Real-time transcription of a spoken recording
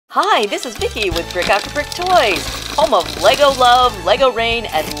Hi, this is Vickie with BrickAfterBrickToys, home of LegoLove, Lego Rain,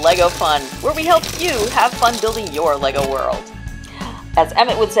 and Lego Fun, where we help you have fun building your Lego world. As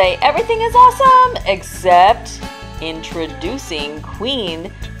Emmett would say, everything is awesome except introducing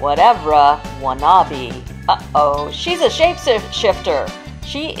Queen Watevra Wa'Nabi. Uh-oh, she's a shapeshifter.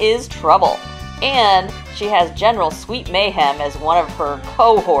 She is trouble. And she has General Sweet Mayhem as one of her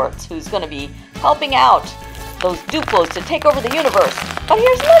cohorts who's going to be helping out those Duplos to take over the universe. But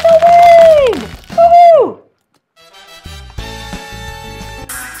here's Lego Rain! Woohoo!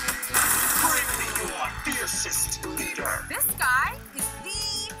 Bring me your fiercest leader. This guy is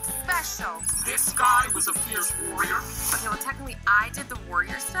the special. This guy was a fierce warrior. Okay, well technically I did the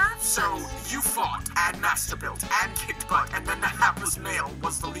warrior stuff. So you fought and master built and kicked butt, and then the hapless male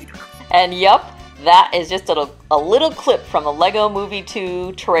was the leader. And yup, that is just a little clip from the Lego Movie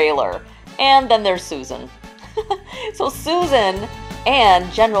 2 trailer. And then there's Susan. So Susan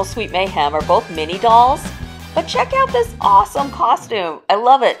and General Sweet Mayhem are both mini dolls, but check out this awesome costume. I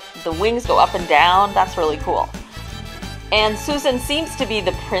love it. The wings go up and down. That's really cool. And Susan seems to be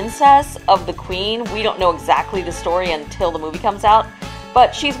the princess of the queen. We don't know exactly the story until the movie comes out,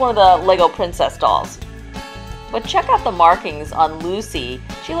 but she's one of the Lego princess dolls. But check out the markings on Lucy.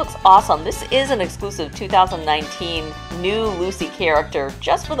 She looks awesome. This is an exclusive 2019 new Lucy character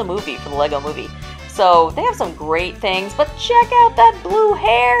just for the movie, for the Lego movie. So they have some great things, but check out that blue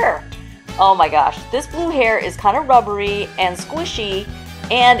hair. Oh my gosh, this blue hair is kind of rubbery and squishy,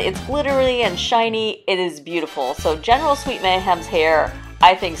 and it's glittery and shiny. It is beautiful. So General Sweet Mayhem's hair,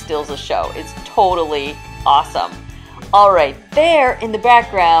 I think, steals the show. It's totally awesome. All right, there in the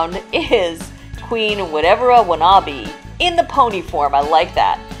background is Queen Watevra Wa'Nabi in the pony form. I like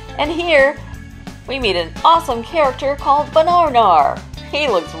that. And here we meet an awesome character called Banarnar. He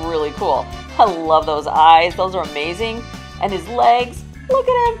looks really cool. I love those eyes. Those are amazing. And his legs. Look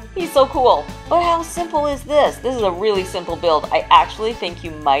at him. He's so cool. But how simple is this? This is a really simple build. I actually think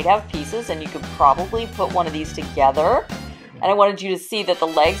you might have pieces and you could probably put one of these together. And I wanted you to see that the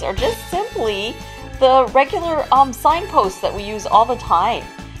legs are just simply the regular signposts that we use all the time.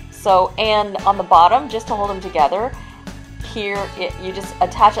 So, and on the bottom, just to hold them together, here you just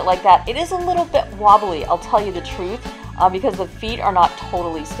attach it like that. It is a little bit wobbly, I'll tell you the truth, because the feet are not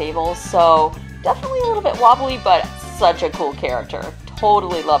totally stable. So definitely a little bit wobbly, but such a cool character.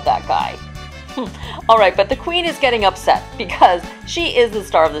 Totally love that guy. All right, but the queen is getting upset because she is the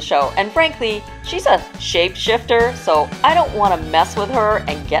star of the show. And frankly, she's a shapeshifter, so I don't want to mess with her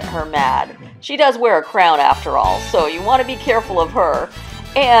and get her mad. She does wear a crown after all, so you want to be careful of her.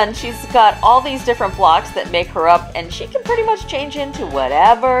 And she's got all these different blocks that make her up, and she can pretty much change into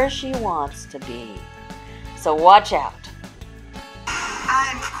whatever she wants to be. So watch out.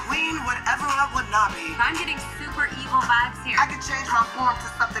 I'm Queen Watevra Wa'Nabi. I'm getting super evil vibes here. I can change my form to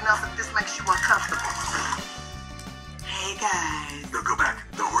something else if this makes you uncomfortable. Hey guys. No, go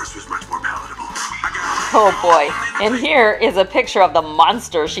back. The horse was much more palatable. Oh boy. And here is a picture of the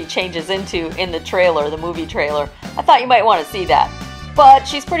monster she changes into in the trailer, the movie trailer. I thought you might want to see that. But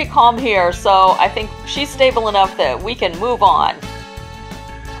she's pretty calm here, so I think she's stable enough that we can move on.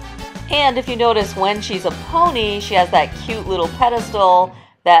 And if you notice, when she's a pony, she has that cute little pedestal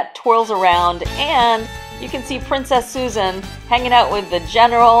that twirls around, and you can see Princess Susan hanging out with the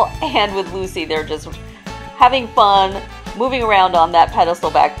General and with Lucy. They're just having fun, moving around on that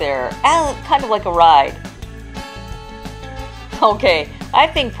pedestal back there, and kind of like a ride. Okay, I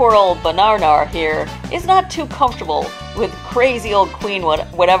think poor old Banarnar here is not too comfortable with crazy old Queen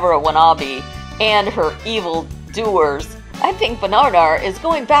Watevra Wa'Nabi and her evil doers. I think Banarnar is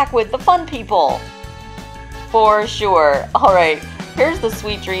going back with the fun people. For sure. Alright, here's the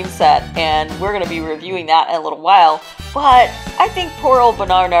Sweet Dream set, and we're going to be reviewing that in a little while. But I think poor old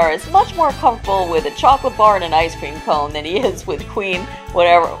Banarnar is much more comfortable with a chocolate bar and an ice cream cone than he is with Queen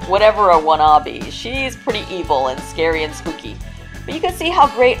Watevra Wa'Nabi. She's pretty evil and scary and spooky. But you can see how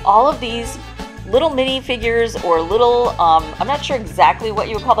great all of these little mini figures, or little, I'm not sure exactly what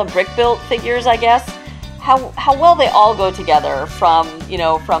you would call them, brick-built figures, I guess. How well they all go together, from, you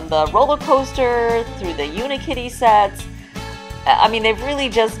know, from the roller coaster through the Unikitty sets. I mean, they've really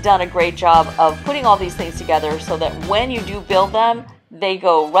just done a great job of putting all these things together so that when you do build them, they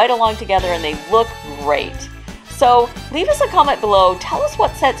go right along together and they look great. So leave us a comment below. Tell us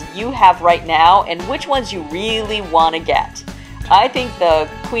what sets you have right now and which ones you really want to get. I think the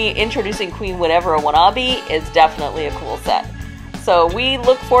introducing Queen Watevra Wa'Nabi is definitely a cool set. So we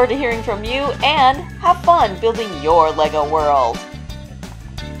look forward to hearing from you, and have fun building your Lego world.